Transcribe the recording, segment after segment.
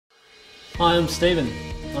Hi, I'm Stephen.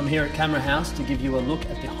 I'm here at Camera House to give you a look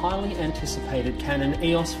at the highly anticipated Canon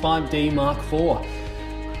EOS 5D Mark IV.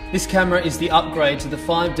 This camera is the upgrade to the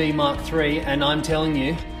 5D Mark III, and I'm telling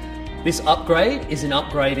you, this upgrade is an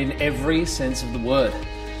upgrade in every sense of the word.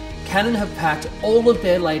 Canon have packed all of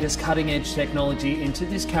their latest cutting-edge technology into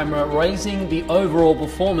this camera, raising the overall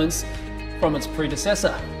performance from its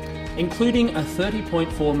predecessor, including a 30.4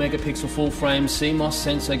 megapixel full-frame CMOS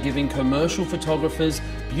sensor giving commercial photographers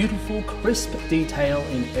beautiful, crisp detail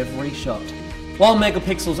in every shot. While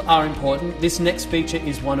megapixels are important, this next feature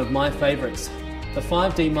is one of my favourites. The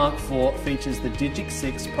 5D Mark IV features the Digic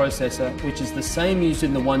 6 processor, which is the same used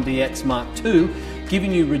in the 1DX Mark II,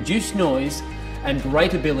 giving you reduced noise and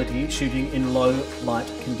great ability shooting in low light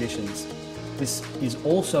conditions. This is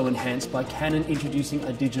also enhanced by Canon introducing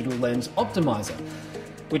a digital lens optimizer,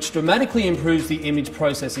 which dramatically improves the image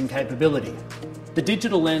processing capability. The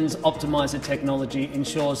digital lens optimizer technology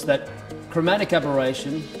ensures that chromatic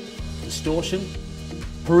aberration, distortion,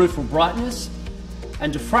 peripheral brightness,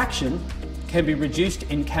 and diffraction can be reduced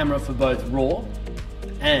in camera for both RAW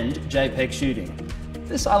and JPEG shooting.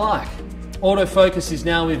 This I like. Autofocus is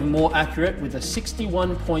now even more accurate with a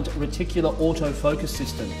 61-point reticular autofocus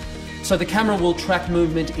system. So the camera will track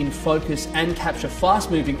movement in focus and capture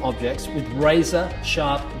fast-moving objects with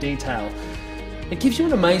razor-sharp detail. It gives you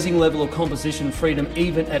an amazing level of composition freedom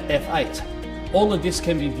even at f8. All of this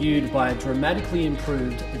can be viewed by a dramatically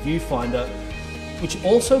improved viewfinder, which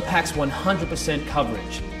also packs 100%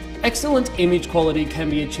 coverage. Excellent image quality can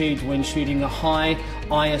be achieved when shooting at high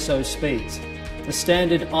ISO speeds. The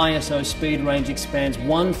standard ISO speed range expands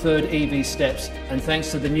 1/3 EV steps, and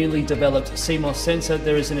thanks to the newly developed CMOS sensor,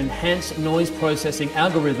 there is an enhanced noise processing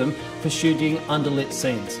algorithm for shooting underlit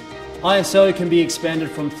scenes. ISO can be expanded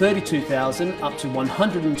from 32,000 up to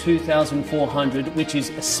 102,400, which is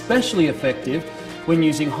especially effective when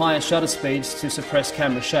using higher shutter speeds to suppress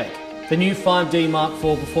camera shake. The new 5D Mark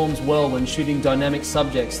IV performs well when shooting dynamic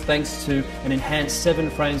subjects thanks to an enhanced 7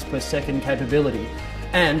 frames per second capability.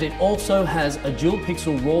 And it also has a dual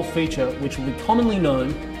pixel RAW feature, which will be commonly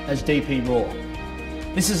known as DP RAW.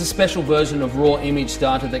 This is a special version of RAW image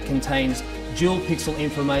data that contains dual pixel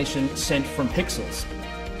information sent from pixels.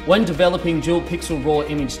 When developing dual pixel RAW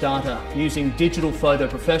image data using Digital Photo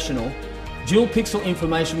Professional, dual pixel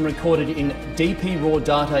information recorded in DP RAW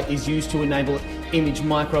data is used to enable image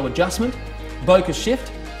micro adjustment, bokeh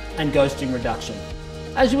shift, and ghosting reduction.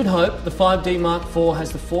 As you would hope, the 5D Mark IV has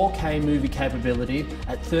the 4K movie capability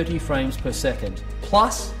at 30 frames per second.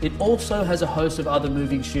 Plus, it also has a host of other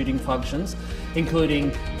movie shooting functions,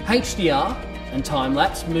 including HDR and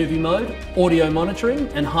time-lapse movie mode, audio monitoring,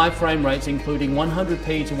 and high frame rates including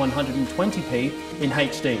 100p to 120p in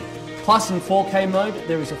HD. Plus, in 4K mode,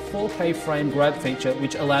 there is a 4K frame grab feature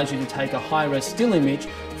which allows you to take a high-res still image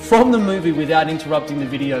from the movie without interrupting the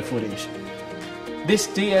video footage. This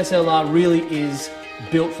DSLR really is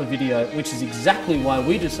built for video, which is exactly why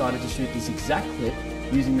we decided to shoot this exact clip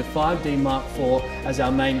using the 5D Mark IV as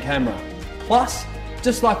our main camera. Plus,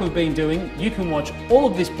 just like we've been doing, you can watch all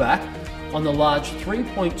of this back on the large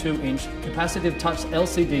 3.2-inch capacitive touch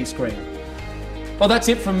LCD screen. Well, that's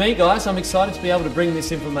it from me, guys. I'm excited to be able to bring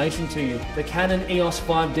this information to you. The Canon EOS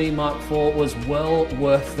 5D Mark IV was well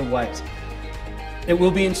worth the wait. It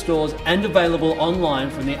will be in stores and available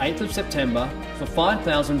online from the 8th of September for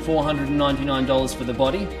 $5,499 for the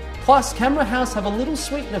body. Plus, Camera House have a little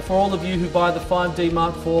sweetener for all of you who buy the 5D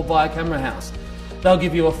Mark IV via Camera House. They'll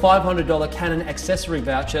give you a $500 Canon accessory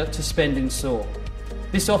voucher to spend in store.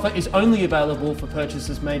 This offer is only available for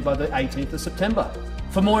purchases made by the 18th of September.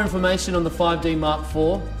 For more information on the 5D Mark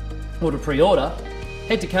IV or to pre-order,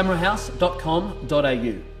 head to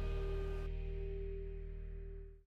camerahouse.com.au.